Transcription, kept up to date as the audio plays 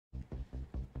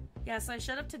Yeah, so I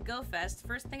showed up to GoFest.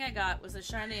 First thing I got was a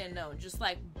shiny unknown, just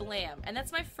like blam. And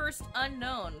that's my first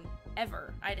unknown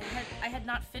ever. I had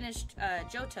not finished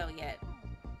Johto yet.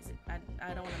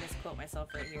 I don't want to misquote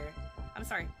myself right here. I'm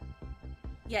sorry.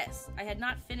 Yes, I had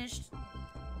not finished.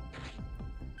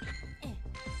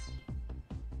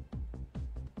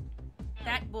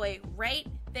 That boy right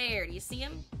there. Do you see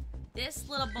him? This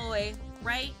little boy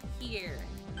right here.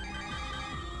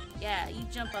 Yeah, you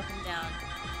jump up and down.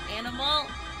 Animal.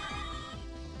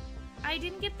 I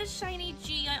didn't get the shiny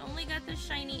G. I only got the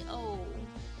shiny O.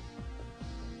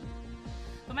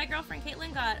 But my girlfriend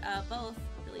Caitlin got both.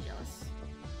 Really jealous.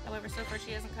 However, so far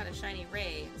she hasn't caught a shiny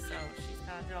Ray, so she's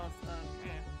kind of jealous.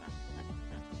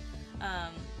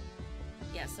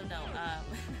 Yeah, so no.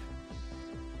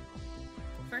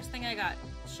 First thing I got,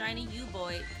 shiny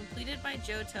U-Boy, completed by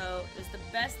Johto. It was the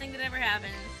best thing that ever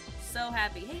happened. So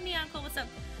happy. Hey, Neon Cole, what's up?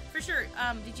 For sure.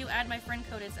 Did you add my friend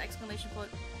code? It's exclamation point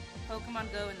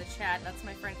Pokemon Go in the chat. That's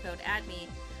my friend code. Add me.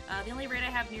 The only raid I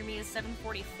have near me is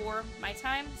 7:44 my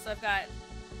time, so I've got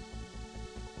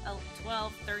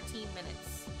 12, 13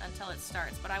 minutes until it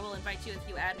starts. But I will invite you if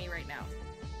you add me right now.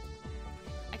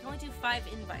 I can only do 5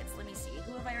 invites. Let me see.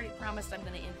 Who have I already promised I'm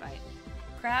going to invite?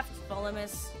 Craft,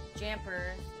 Volumus,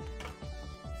 Jamper,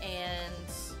 and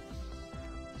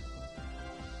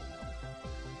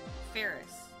Ferris.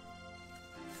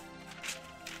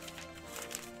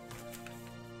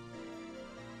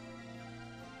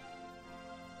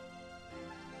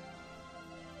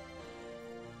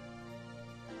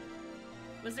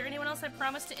 Was there anyone else I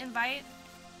promised to invite?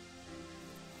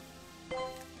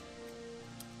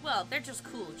 Well, they're just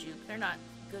cool, Juke. They're not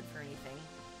good for anything.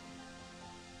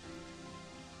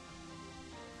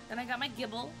 Then I got my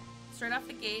Gibble. Straight off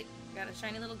the gate. Got a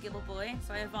shiny little Gibble boy.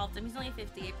 So I evolved him. He's only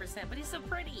 58%, but he's so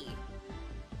pretty.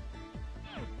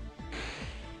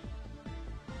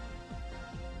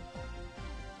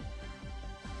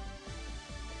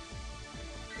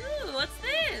 Ooh, what's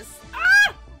this?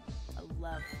 Ah! I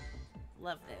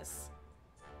love this.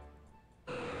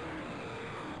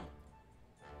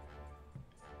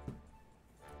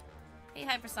 Hey,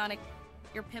 Hypersonic.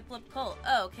 You're Piplup Cole.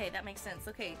 Oh, okay, that makes sense.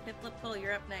 Okay, Piplup Cole,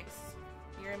 you're up next.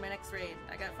 You're in my next raid.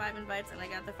 I got 5 invites, and I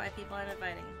got the 5 people I'm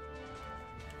inviting.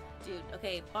 Dude,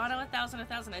 okay, Bono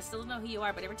 1000. I still don't know who you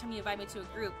are, but every time you invite me to a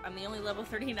group, I'm the only level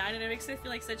 39, and it makes me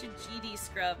feel like such a GD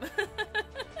scrub.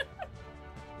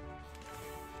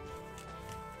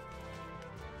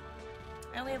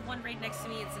 I only have 1 raid next to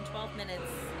me. It's in 12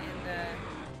 minutes, and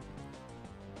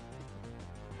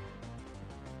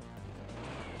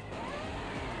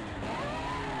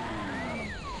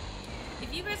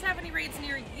if you guys have any raids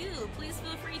near you, please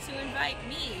feel free to invite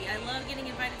me. I love getting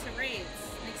invited to raids.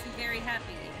 It makes me very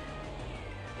happy.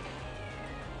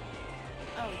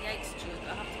 Oh, yikes, Juke.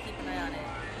 I'll have to keep an eye on it.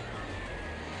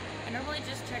 I normally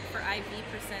just check for IV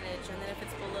percentage, and then if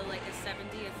it's below like a 70,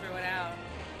 I throw it out.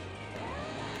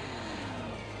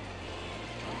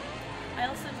 I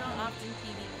also don't often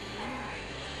PvP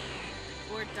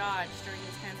or dodge during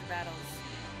these kinds of battles.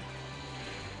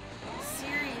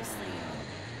 Seriously.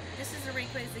 This is a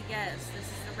Rayquaza, yes. This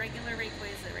is a regular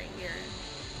Rayquaza right here.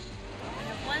 I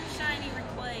have 1 shiny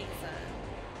Rayquaza.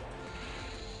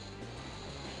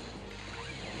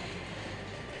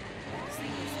 This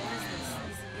thing is business.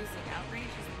 He's using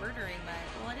outrage. He's murdering my...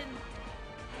 Well, I didn't...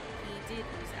 He did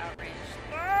use outrage.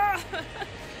 Ah!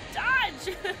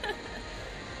 Dodge!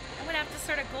 I'm gonna have to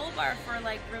start a gold bar for,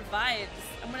 like, revives.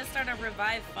 I'm gonna start a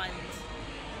revive fund.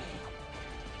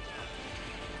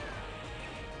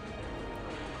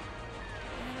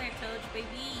 Toad, baby.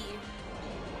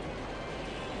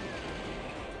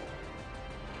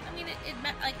 I mean,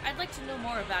 like, I'd like to know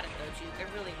more about it, though, Juke. I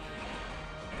really would.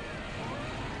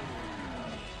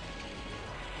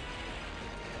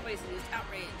 Poison used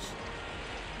outrage.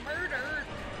 Murder!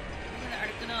 I'm gonna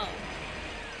Articuno.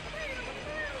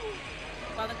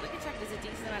 While the quick attack does a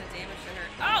decent amount of damage to her.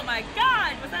 Oh my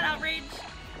god! Was that outrage?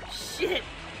 Shit!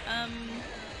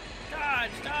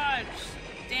 Dodge!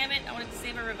 Damn it, I wanted to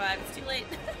save a revive. It's too late.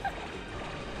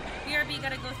 BRB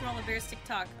gotta go through all the Bear's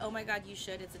TikTok. Oh my god, you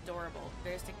should. It's adorable.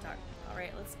 Bear's TikTok.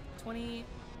 Alright, let's...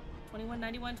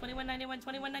 2191, 2191,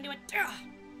 2191.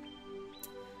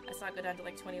 I saw it go down to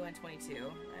like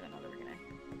 2122. I don't know that we're gonna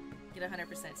get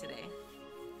 100% today.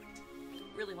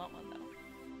 Really want one, though.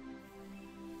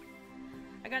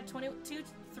 I got 21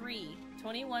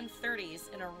 30s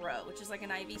in a row, which is like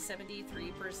an IV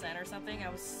 73% or something. I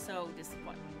was so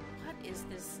disappointed. What is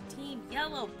this Team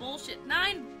Yellow bullshit?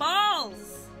 9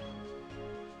 balls!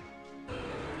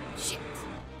 Shit!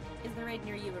 Is the raid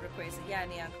near you a Rayquaza? Yeah,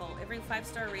 Neon Cole. Every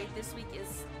 5-star raid this week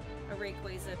is a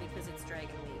Rayquaza because it's Dragon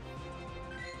Week.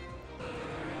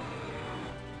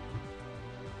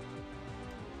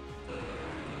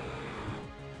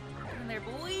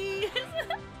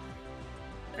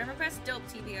 dope,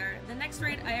 TBR. The next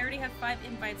raid, I already have 5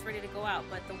 invites ready to go out,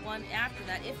 but the one after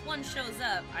that, if one shows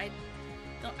up, I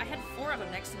had 4 of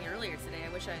them next to me earlier today. I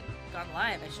wish I'd gone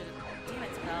live. I should have. Damn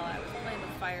it, Spell. I was playing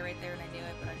with fire right there and I knew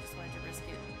it, but I just wanted to risk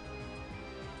it.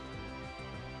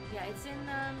 Yeah, it's in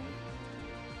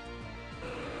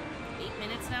 8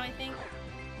 minutes now, I think.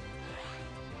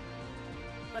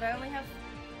 But I already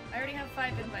have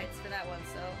 5 invites for that one,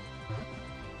 so.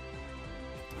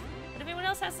 But if anyone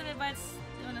else has some invites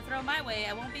you want to throw my way,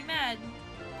 I won't be mad.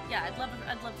 Yeah, I'd love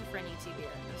to friend you, TBR.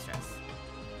 No stress.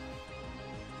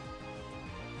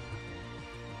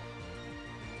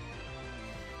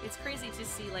 It's crazy to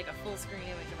see like a full screen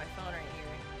image of my phone right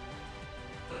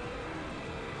here.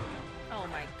 Oh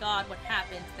my god, what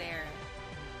happened there?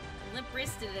 I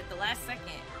limp-wristed it at the last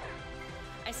second.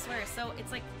 I swear, so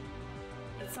it's like,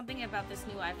 it's something about this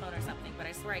new iPhone or something, but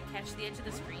I swear I catch the edge of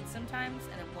the screen sometimes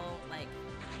and it won't like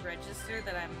register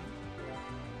that I'm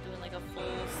doing like a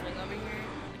full swing over here.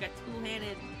 Like a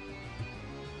two-handed.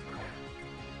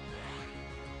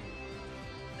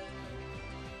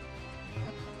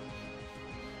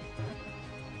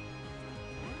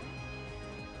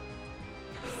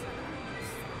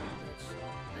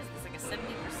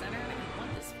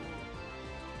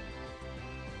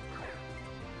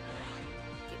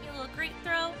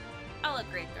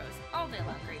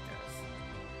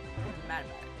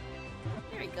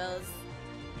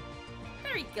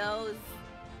 Goes.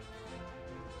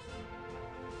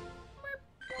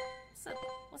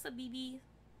 What's up, BB?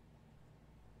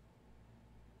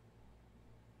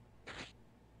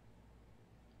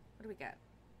 What do we got?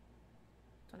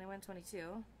 21,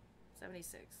 22,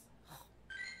 76.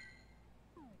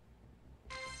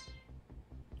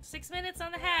 6 minutes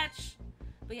on the hatch.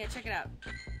 But yeah, check it out.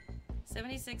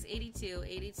 76, 82,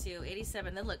 82,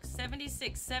 87. Then look,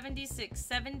 76, 76,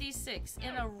 76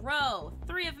 in a row.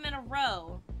 3 of them in a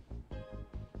row.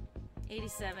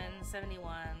 87,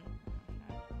 71.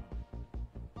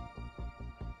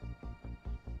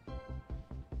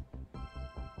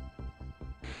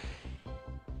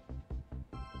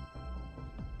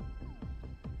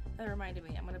 That reminded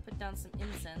me, I'm going to put down some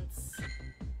incense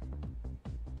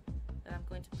that I'm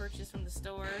going to purchase from the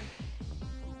store.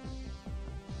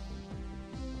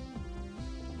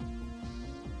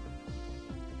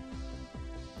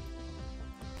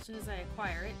 As soon as I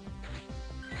acquire it.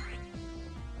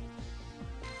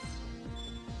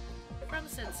 From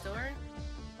said store.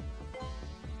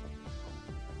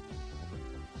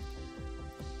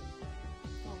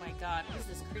 Oh my god, what is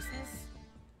this, Christmas?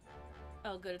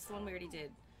 Oh good, it's the one we already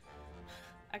did.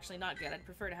 Actually not good, I'd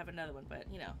prefer to have another one, but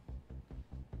you know.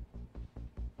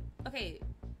 Okay.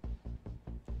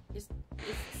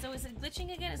 So is it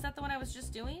glitching again? Is that the one I was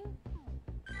just doing?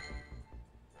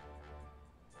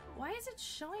 Why is it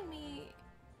showing me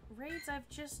raids I've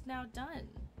just now done?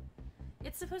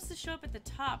 It's supposed to show up at the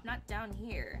top, not down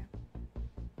here.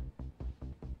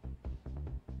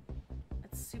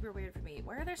 That's super weird for me.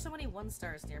 Why are there so many 1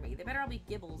 stars near me? They better all be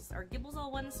Gibbles. Are Gibbles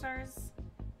all 1 stars?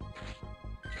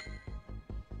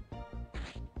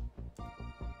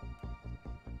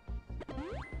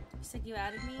 You said you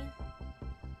added me?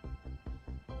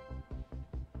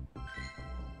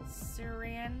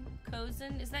 Saran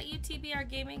Kozen? Is that you, TBR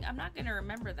Gaming? I'm not gonna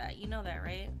remember that. You know that,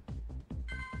 right?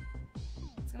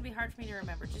 It's gonna be hard for me to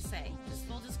remember. Just saying. Just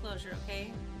full disclosure,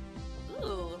 okay?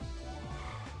 Ooh.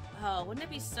 Oh, wouldn't it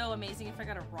be so amazing if I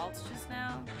got a Ralt just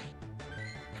now?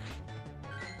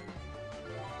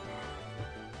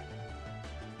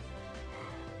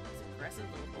 This aggressive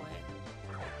little boy.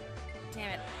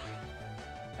 Damn it.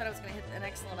 Thought I was gonna hit an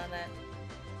excellent on that.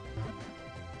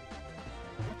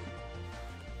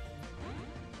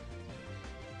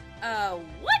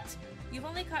 What? You've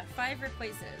only caught 5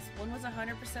 replaces. 1 was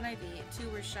 100% IV, 2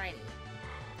 were shiny.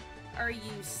 Are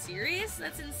you serious?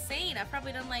 That's insane. I've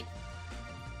probably done like...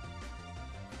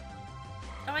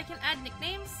 Oh, I can add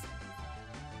nicknames?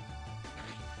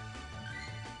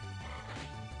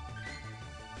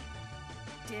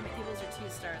 Damn it, Gibbles are 2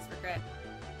 stars. Regret.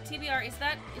 TBR, is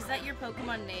that your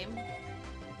Pokemon name?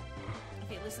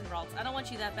 Okay, listen, Ralts. I don't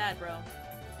want you that bad, bro.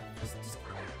 Just...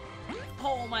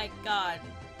 Oh my god.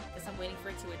 Guess I'm waiting for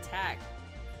it to attack.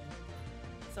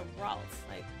 So Ralts,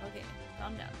 like, okay,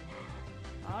 calm down.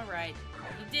 Alright.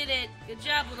 You did it! Good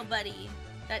job, little buddy.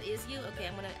 That is you? Okay,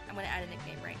 I'm gonna add a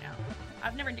nickname right now.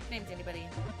 I've never nicknamed anybody.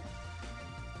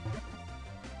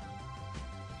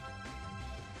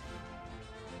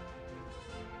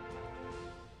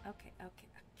 Okay.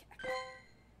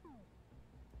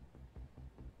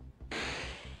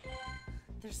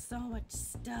 There's so much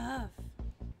stuff.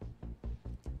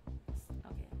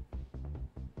 Okay.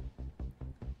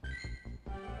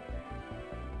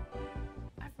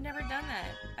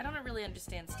 really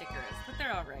understand stickers, but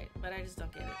they're alright, but I just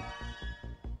don't get it.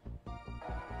 Oh,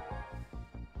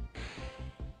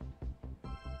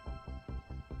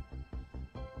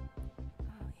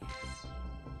 yes.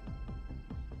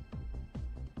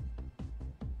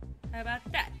 How about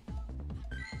that?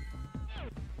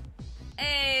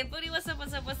 Hey, Booty, what's up,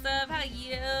 what's up, what's up? How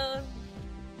you?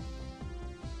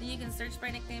 You can search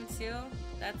by nickname too?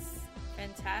 That's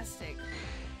fantastic.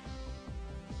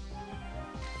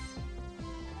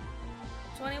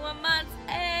 21 months!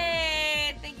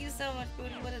 Hey! Thank you so much,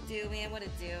 Booty. What a do, man. What a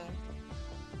do.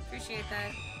 Appreciate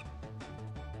that.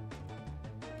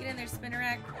 Get in there, spinner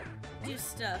rack. Do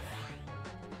stuff.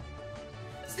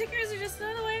 Stickers are just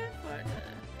another way for it.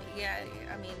 Yeah,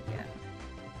 I mean, yeah.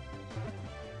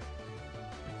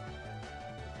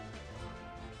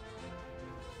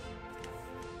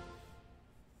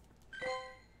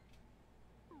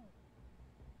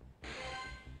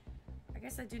 I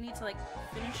guess I do need to, like,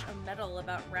 finish a medal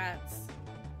about rats.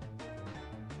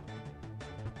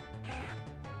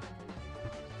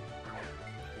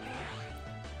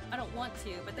 I don't want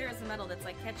to, but there is a medal that's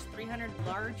like catch 300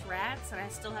 large rats, and I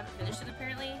still haven't finished it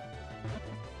apparently.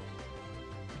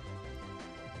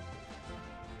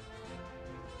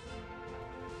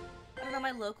 I don't know,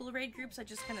 my local raid groups, I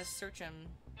just kind of search them.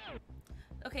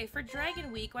 Okay, for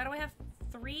Dragon Week, why do I have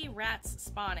 3 rats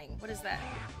spawning? What is that?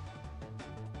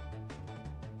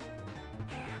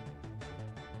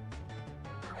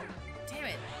 Damn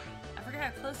it. I forgot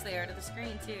how close they are to the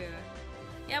screen, too.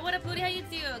 Yeah, what up, Booty? How you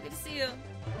do? Good to see you.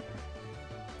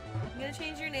 You gonna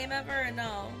change your name ever or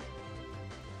no?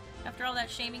 After all that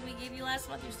shaming we gave you last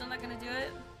month, you're still not gonna do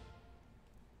it?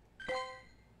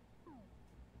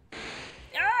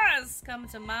 Yes! Come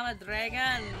to Mama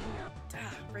Dragon!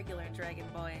 Ah, regular Dragon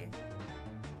Boy.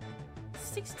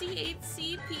 68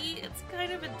 CP, it's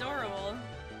kind of adorable.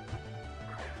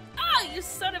 Ah, you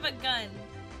son of a gun!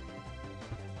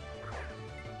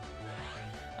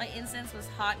 My incense was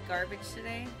hot garbage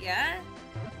today. Yeah?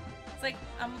 It's like,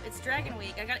 it's Dragon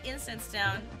Week. I got incense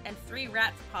down and 3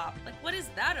 rats pop. Like, what is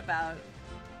that about?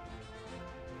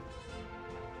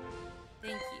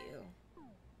 Thank you.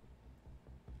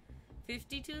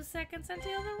 52 seconds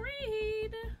until the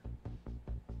raid.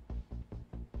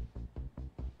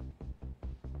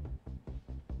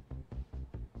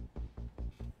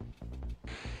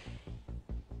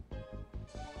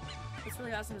 What's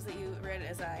really awesome is that you read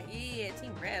as I. Yeah,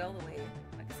 Team Red all the way.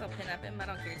 I guess I'll pin up him. I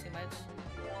don't care too much.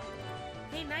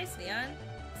 Hey, nice, Neon.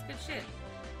 It's good shit.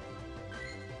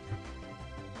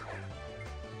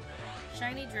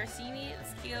 Shiny Dratini.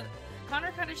 It's cute.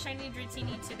 Connor caught a shiny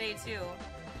Dratini today, too.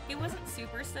 He wasn't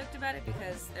super stoked about it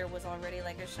because there was already,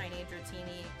 like, a shiny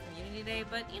Dratini community day,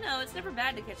 but, you know, it's never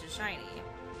bad to catch a shiny.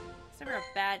 It's never a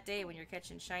bad day when you're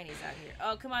catching shinies out here.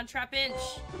 Oh, come on, Trap Inch!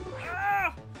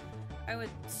 Ah! I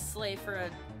would slay for a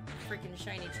freaking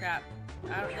shiny trap.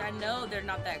 I know they're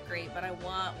not that great, but I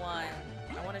want one.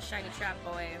 I want a shiny trap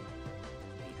boy.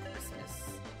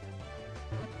 Christmas.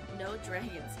 No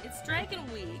dragons. It's Dragon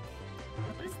Week.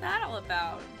 What is that all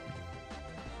about?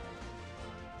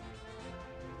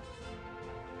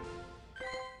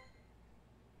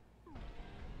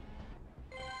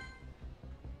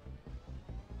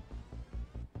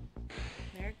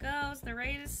 There it goes. The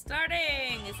raid is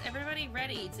starting. Is everybody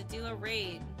ready to do a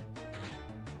raid?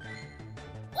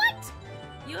 What?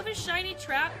 You have a shiny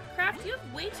trap? Craft, you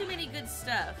have way too many good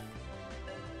stuff.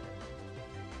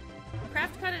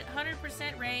 Craft cut a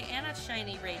 100% ray and a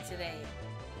shiny ray today.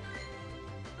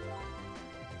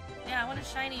 Yeah, I want a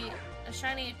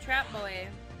shiny trap boy.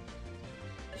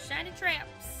 Shiny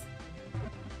traps.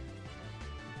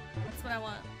 That's what I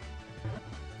want.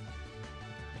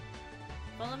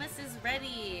 Bolomus is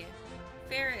ready.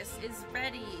 Ferris is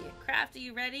ready. Craft, are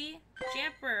you ready?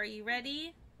 Jamper, are you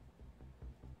ready?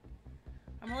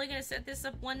 I'm only gonna set this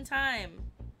up one time.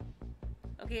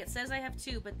 Okay, it says I have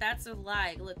 2, but that's a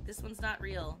lie. Look, this one's not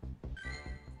real.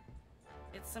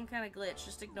 It's some kind of glitch.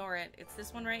 Just ignore it. It's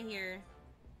this one right here.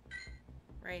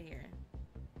 Right here.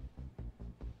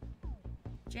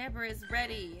 Jamper is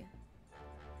ready.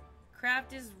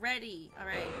 Craft is ready.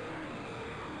 Alright.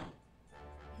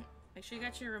 Make sure you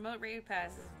got your remote raid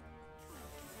passes.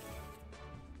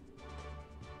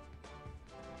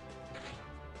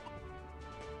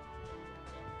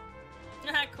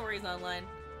 Corey's online.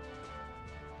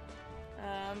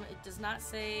 It does not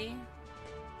say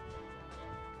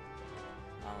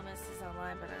Bolomus is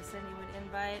online, but I'll send you an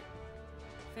invite.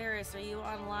 Ferris, are you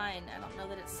online? I don't know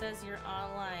that it says you're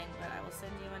online, but I will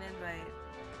send you an invite.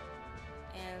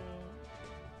 And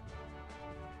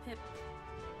Pip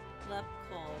Lub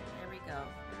Cole. There we go.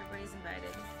 Everybody's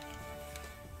invited.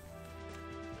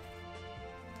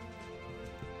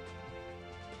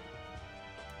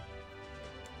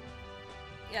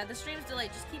 Yeah, the stream's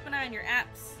delayed. Just keep an eye on your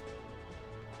apps.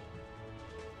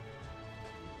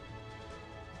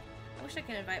 I wish I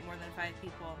could invite more than 5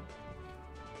 people.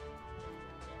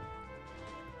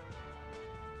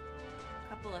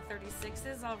 Couple of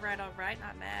 36s. Alright, alright.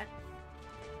 Not mad.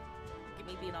 Look at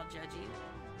me being all judgy.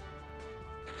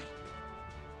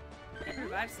 I could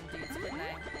revive some dudes, couldn't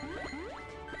I?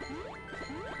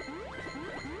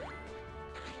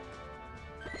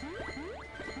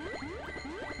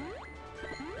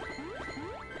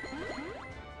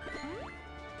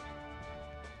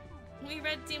 We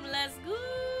red team, let's go!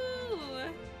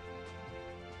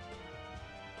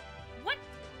 What?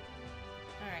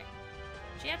 Alright.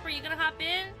 Champ, are you gonna hop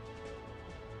in?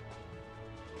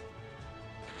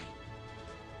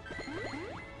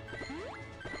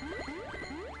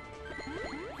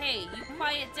 Hey, you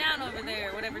quiet down over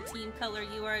there, whatever team color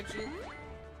you are, Juke.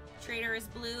 Trader is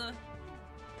blue.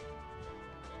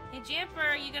 Hey, Jamper,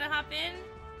 are you gonna hop in?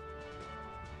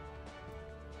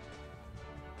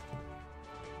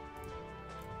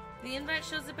 The invite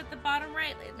shows up at the bottom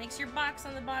right. It makes your box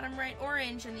on the bottom right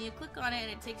orange, and then you click on it,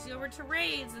 and it takes you over to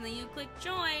raids, and then you click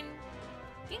join.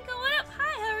 Ginkgo, what up?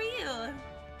 Hi, how are you?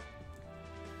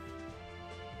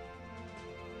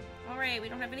 Alright, we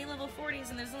don't have any level 40s,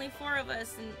 and there's only 4 of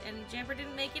us, and Jamper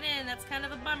didn't make it in. That's kind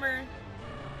of a bummer.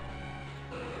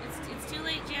 It's too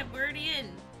late, Jamp. We're already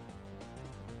in.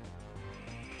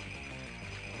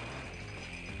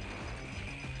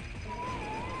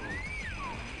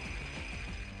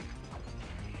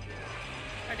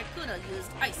 Articuno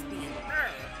used Ice Beam.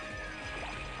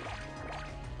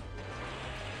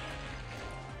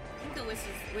 Ginkgo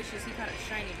wishes he caught a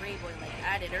shiny Rayboy like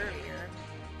I did earlier.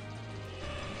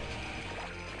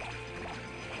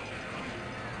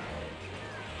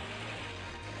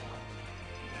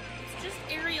 It's just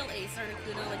aerial ace,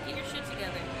 Articuno. Like, get your shit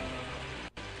together.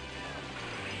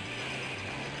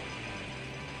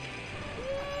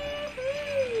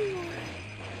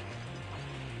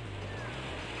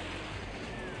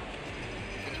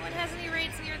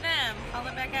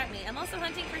 Holler back at me. I'm also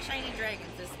hunting for shiny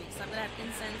dragons this week, so I'm gonna have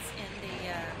incense and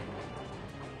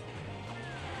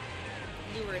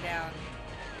a lure down.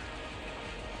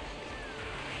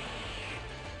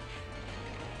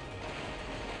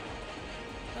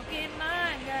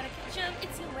 Pokemon, gotta catch 'em,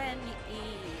 it's you and me.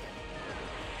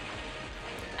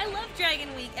 I love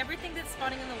Dragon Week. Everything that's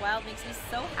spawning in the wild makes me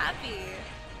so happy.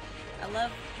 I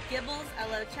love Gibbles, I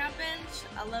love Chapinch,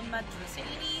 I love my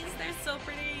Dracenies, they're so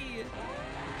pretty.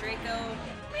 Draco.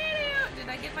 Did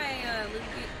I get my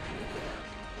Lugia?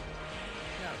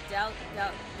 No, Dalgia.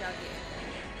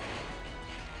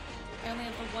 I only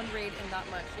have the 1 raid and not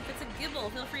much. If it's a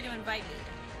Gibble, feel free to invite me.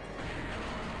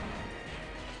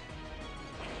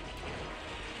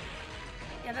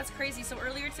 Yeah, that's crazy. So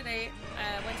earlier today,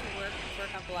 I went to work for a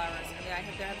couple hours, and then I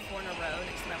had to have 4 in a row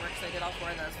next to my work, so I did all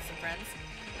 4 of those with some friends.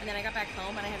 And then I got back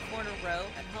home, and I had 4 in a row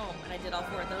at home, and I did all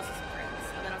 4 of those with some friends.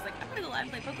 And then I was like, I'm gonna go live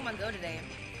and play Pokemon Go today.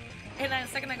 And then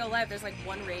the second I go live, there's like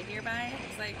 1 raid nearby.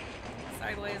 It's like,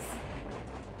 sorry boys.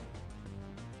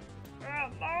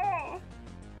 Oh no!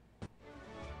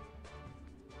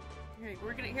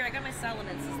 Here, I got my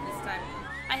Salamence this time.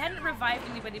 I hadn't revived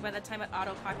anybody by the time it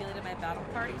auto-populated my battle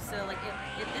party, so like,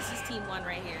 this is team 1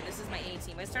 right here. This is my A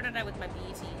team. I started out with my B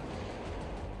team.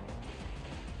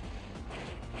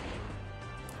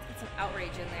 Get some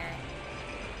Outrage in there.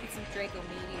 Get some Draco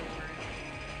Meteor.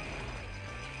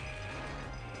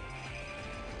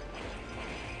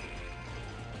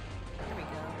 There we go.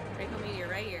 Draco Meteor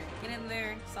right here. Get in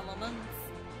there, Salamence.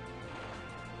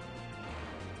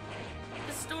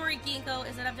 The story, Ginkgo,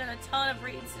 is that I've done a ton of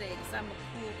raids today because I'm a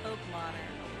cool Pokemoner.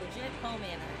 A legit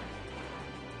Pomaner.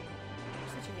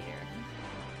 Such a hater.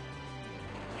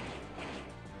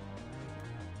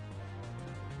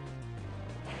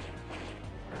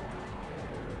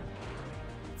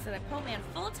 So I Poman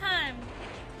full time.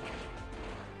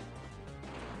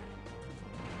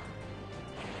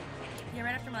 Yeah,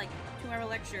 right after my like 2-hour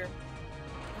lecture,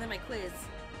 and then my quiz,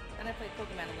 then I played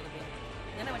Pokemon a little bit.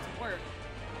 Then I went to work.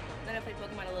 Then I played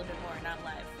Pokemon a little bit more, not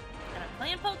live. And I'm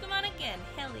playing Pokemon again.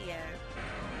 Hell yeah.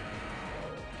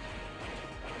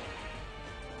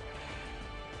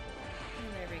 Get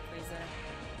in there, Rayquaza.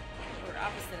 Or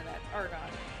opposite of that,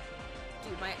 Argon.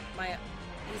 Dude,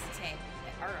 he's a tank.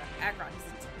 Aggron,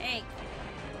 he's a tank.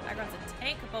 Aggron's a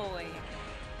tank boy.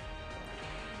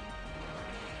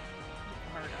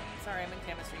 Argon. Sorry, I'm in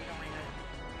chemistry, don't read it.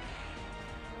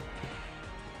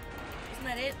 Isn't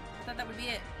that it? I thought that would be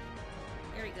it.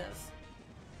 There he goes.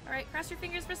 Alright, cross your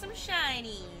fingers for some shinies.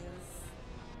 Shiny.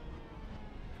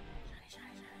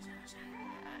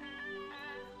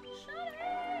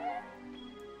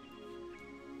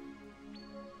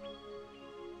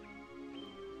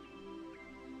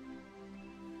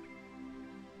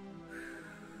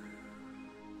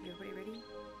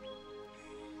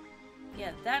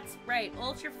 That's right.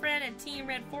 Ultra Friend and Team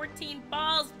Red 14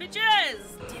 balls,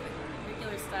 bitches! Damn it.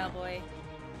 Regular style boy.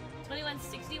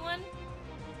 2161?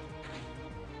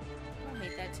 I don't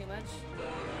hate that too much.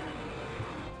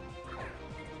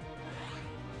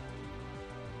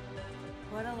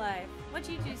 What a life. What'd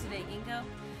you do today, Ginkgo?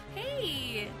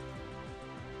 Hey!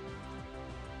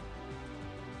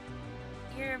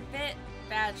 You're a bit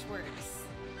badge works.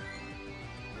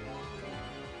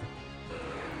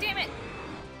 Damn it!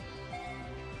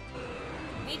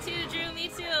 Me too, Drew, me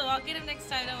too. I'll get him next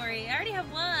time, don't worry. I already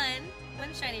have one.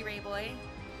 One shiny Ray Boy.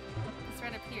 It's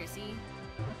right up here, see?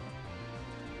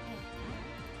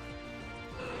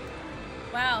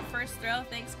 Wow, first throw.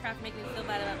 Thanks, Craft. Make me feel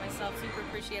bad about myself. Super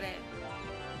appreciate it.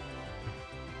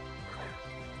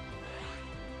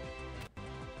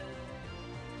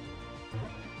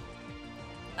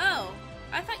 Oh,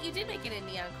 I thought you did make it in,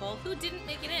 Neon Cole. Who didn't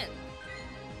make it in?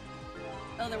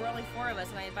 Oh, there were only 4 of us,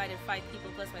 and I invited 5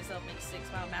 people plus myself makes 6.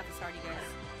 Wow, math is hard, you guys.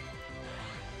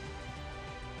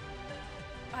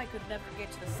 I could never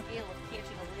get to the scale of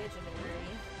catching a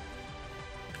legendary.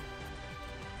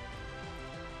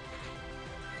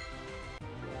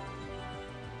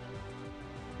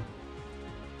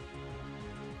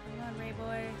 Come on, Ray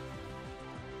Boy.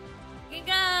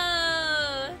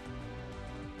 Ginkgo!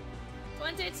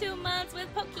 22 months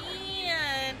with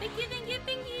Pokemon! Thank you, thank you,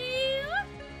 thank you!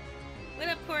 What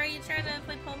up, Corey? You trying to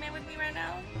play Pokemon with me right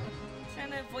now?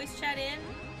 Trying to voice chat in?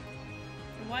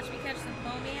 And watch me catch some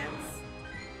Pokemons?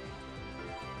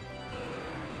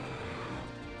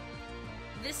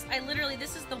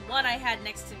 This is the one I had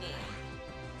next to me.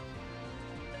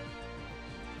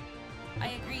 I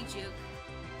agree, Juke.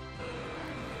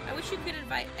 I wish you could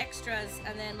invite extras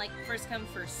and then, like, first come,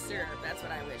 first serve. That's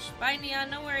what I wish. Bye, Neon.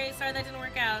 No worries. Sorry that didn't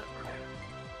work out.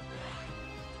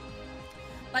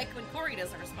 Like when Corey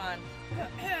doesn't respond.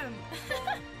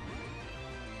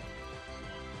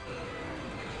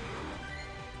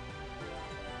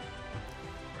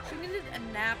 She needed a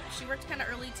nap. She worked kind of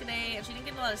early today, and she didn't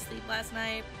get a lot of sleep last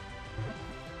night.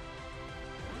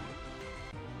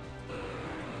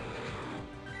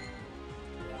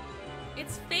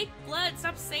 It's fake blood.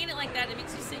 Stop saying it like that. It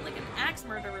makes you seem like an axe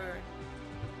murderer.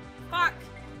 Fuck.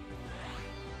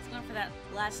 Let's go for that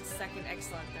last second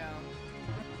excellent throw.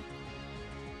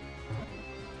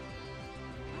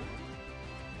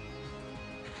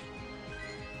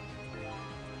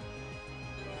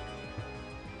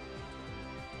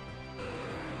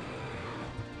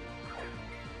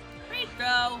 Great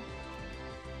throw.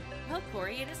 Well,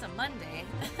 Corey, it is a Monday.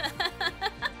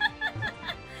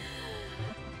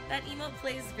 That emote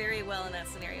plays very well in that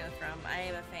scenario from I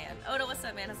am a fan. Oda, what's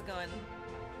up, man? How's it going?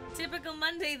 Typical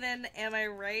Monday, then. Am I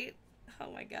right?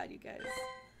 Oh my god, you guys.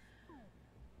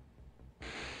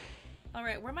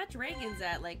 Alright, where my dragons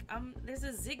at? Like, there's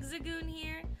a Zigzagoon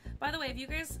here. By the way, have you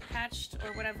guys hatched,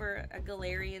 or whatever, a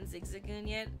Galarian Zigzagoon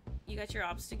yet? You got your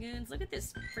Obstagoons? Look at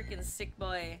this freaking sick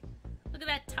boy. Look at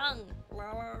that tongue.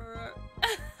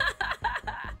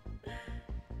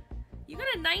 You got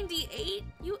a 98?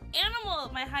 You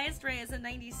animal! My highest rate is a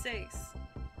 96.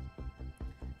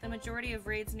 The majority of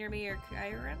raids near me are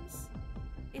Kyrems.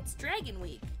 It's Dragon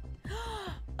Week.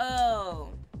 Oh.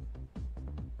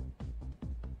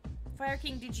 Fire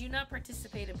King, did you not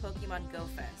participate in Pokemon Go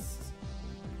Fest?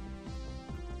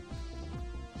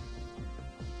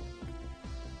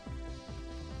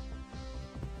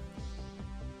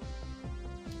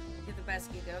 You're the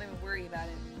best, Ginkgo. Don't even worry about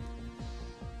it.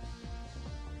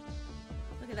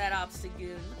 Look at that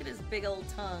Obstagoon. Look at his big old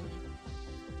tongue.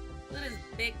 Look at his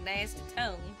big, nasty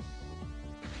tongue.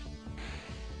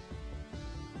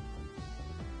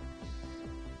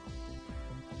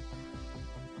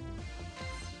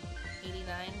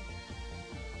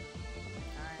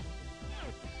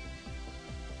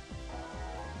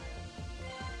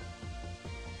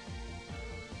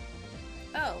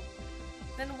 Oh,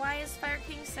 then why is Fire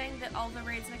King saying that all the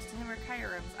raids next to him are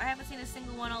Kyrems? I haven't seen a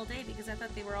single one all day because I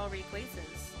thought they were all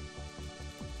Rayquazes.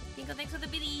 Ginkgo, thanks for the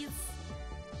biddies.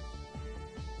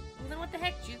 Well then what the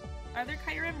heck, Juke? Are there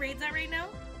Kyrem raids out right now?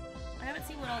 I haven't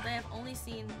seen one all day. I've only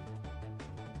seen...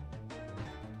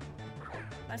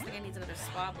 Last thing I need is another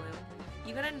Spa Blue.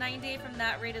 You got a 9-day from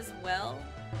that raid as well?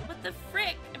 What the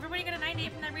frick? Everybody got a 9-day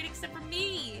from that raid except for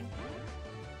me!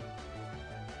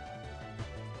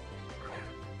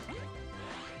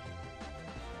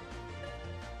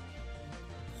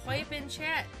 Wipe in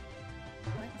chat.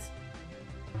 What?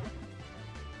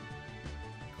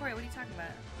 Corey, what are you talking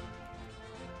about?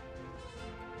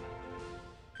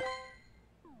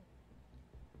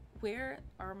 Where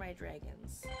are my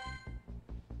dragons?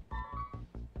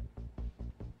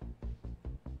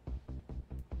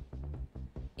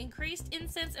 increased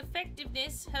incense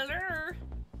effectiveness. Hello.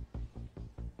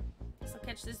 Guess I'll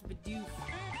catch this Bidoof.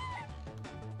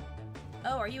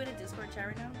 Oh, are you in a Discord chat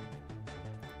right now?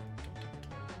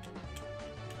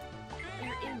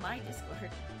 You're in my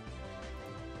Discord.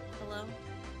 Hello?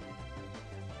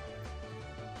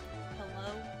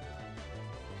 Hello?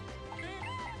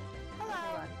 Hello.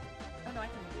 Hold on. Oh no, I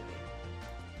can hear you.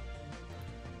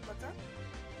 What's up?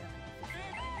 Okay.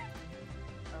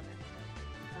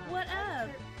 What up?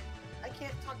 I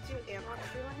can't talk to you and on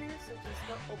everyone here, so just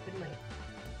go open mic.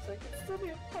 So I can still be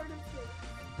a part of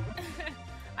this.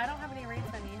 I don't have any raids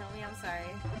on you, homie. I'm sorry.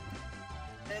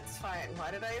 It's fine.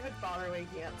 Why did I even bother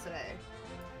waking up today?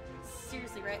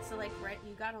 Seriously, right? So, like, right,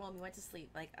 you got home, you went to sleep.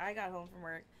 Like, I got home from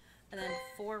work, and then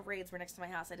 4 raids were next to my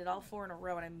house. I did all 4 in a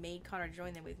row, and I made Connor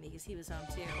join them with me because he was home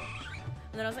too.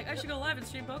 And then I was like, I should go live and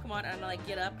stream Pokemon, and I like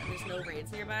get up, and there's no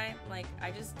raids nearby. Like,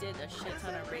 I just did a shit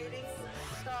ton of raids.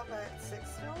 Stop at 6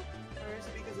 still? Or is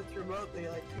it because it's remote they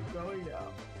like keep going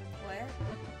now? What?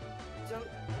 Don't,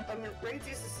 I mean, raids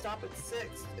used to stop at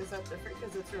 6. Is that different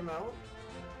because it's remote?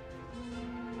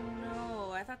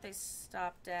 No, I thought they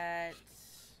stopped at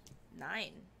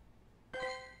 9.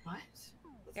 What?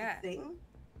 That's Yeah. a thing?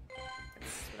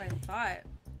 That's what I thought.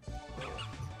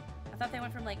 I thought they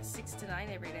went from like 6 to 9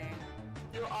 every day.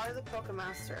 You are the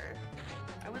Pokemaster.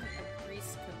 I wouldn't agree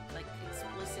like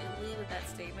explicitly with that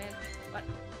statement, but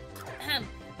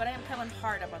but I am coming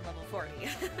hard up on level 40.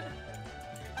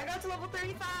 I got to level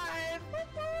 35!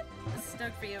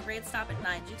 Stoked for you. Raid stop at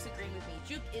 9. Juke's agreeing with me.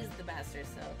 Juke is the master,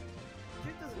 so.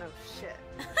 Juke doesn't know shit.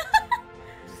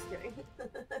 Just kidding.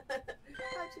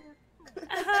 Hi, Juke.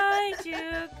 Hi,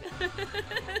 Juke.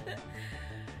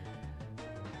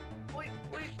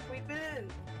 We've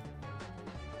been.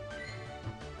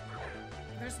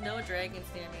 There's no dragons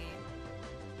near me.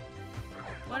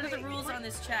 What are the rules on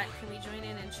this chat? Can we join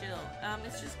in and chill?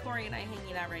 It's just Corey and I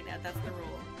hanging out right now. That's the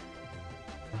rule.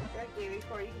 That game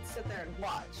before you can sit there and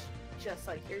watch, just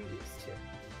like you're used to.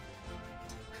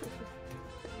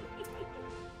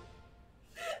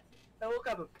 I woke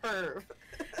up a perv.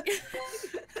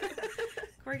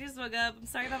 Corey just woke up. I'm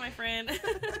sorry about my friend.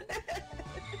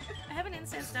 I have an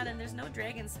incense done and there's no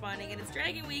dragon spawning and it's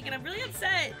Dragon Week and I'm really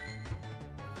upset.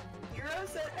 Hero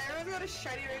said everyone's got a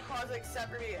shiny Rayquaza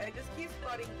except for me. I just keep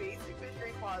spawning basic fish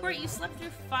Rayquaza. Corey, you slept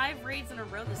through 5 raids in a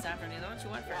row this afternoon. That's what you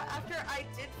want for Yeah, after I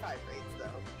did 5 raids though.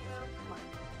 Come on.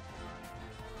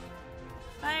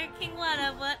 Fire King, what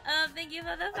up? What up? Thank you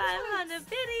for the 500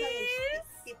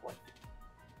 biddies.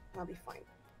 I'll be fine.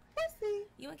 Pussy.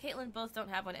 You and Caitlin both don't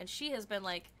have one, and she has been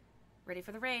like, ready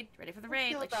for the raid, ready for the I raid.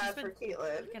 feel Like bad she's been for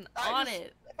Caitlin. fucking on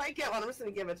it. If I get one, I'm just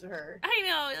gonna give it to her. I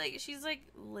know, like she's like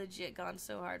legit gone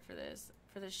so hard for this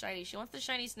shiny. She wants the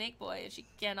shiny Snake Boy, and she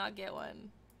cannot get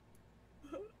one.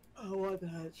 Oh my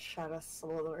god, shut us,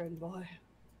 Slytherin boy.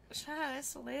 Shut up,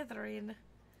 Slytherin.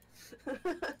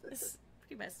 It's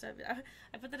pretty messed up.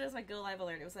 I put that as my go live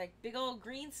alert. It was like big old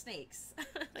green snakes.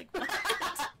 Like what?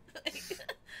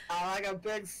 I like a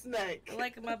big snake. I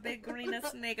like my big green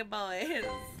snake boys.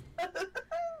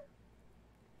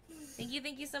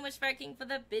 Thank you so much, Fire King, for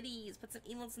the biddies. Put some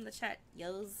emotes in the chat,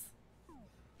 yos.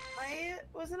 I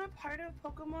wasn't a part of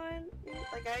Pokemon.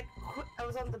 Like I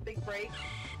was on the big break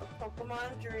of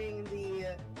Pokemon during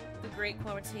the great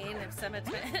quarantine of Summit.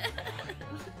 the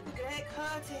great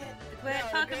quarantine. The great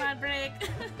Pokemon break.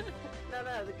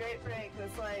 No, the great break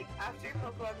was like after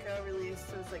Pokemon Go released.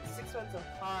 It was like 6 months of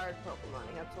hard Pokemon.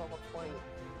 I got to level 20,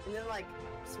 and then like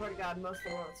swear to God, most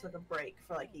of the world took a break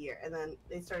for like a year, and then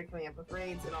they started coming up with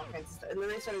raids and all kinds of stuff, and then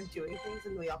they started doing things,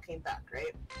 and we all came back,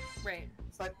 right? Right.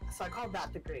 So I called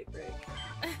that the Great Break.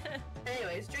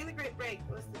 Anyways, during the Great Break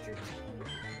was the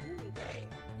Dratini Day.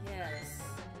 Yes.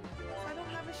 So I don't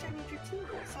have a shiny Dratini,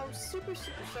 so I'm super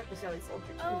stoked to see all these little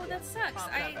Dratini. Oh, that sucks.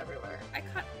 Everywhere. I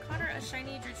caught Connor a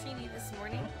shiny Dratini this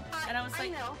morning, and I was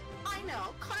like, I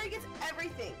know. Connor gets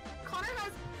everything. Connor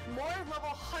has more level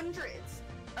hundreds,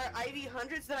 or IV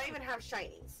hundreds than I even have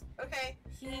shinies. Okay.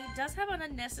 He does have an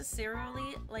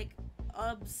unnecessarily like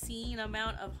obscene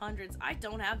amount of hundreds. I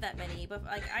don't have that many, but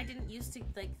like I didn't used to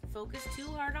like focus too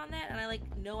hard on that, and I I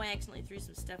accidentally threw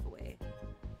some stuff away.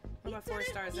 Where my 4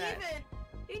 stars at?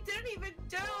 He didn't even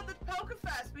do the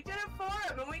Pokefest. We did it for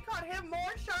him, and we caught him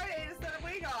more shinies than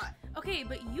we got. Okay,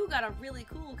 but you got a really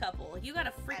cool couple. You got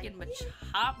a freaking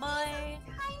Machop boy.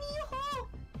 Tiny hole.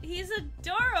 He's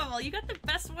adorable. You got the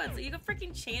best ones. You got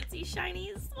freaking Chansey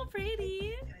shinies. So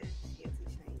pretty. Chansey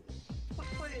shiny.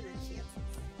 What are the chances?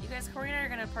 You guys, Corey and I are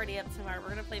gonna party up tomorrow. We're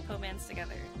gonna play Pomans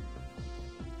together.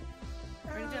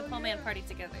 We're gonna do a Poman party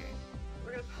together.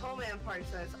 We're gonna Poman party,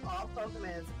 so it's all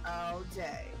Pokemons all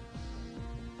day.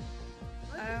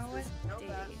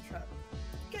 Truck.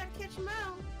 Gotta catch 'em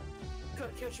all.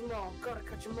 Gotta catch 'em all. Gotta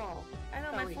catch 'em all. I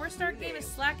know, my 4-star game is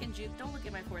slacking, Juke. Don't look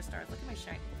at my 4 stars. Look at my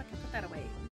shine. Fucking put that away.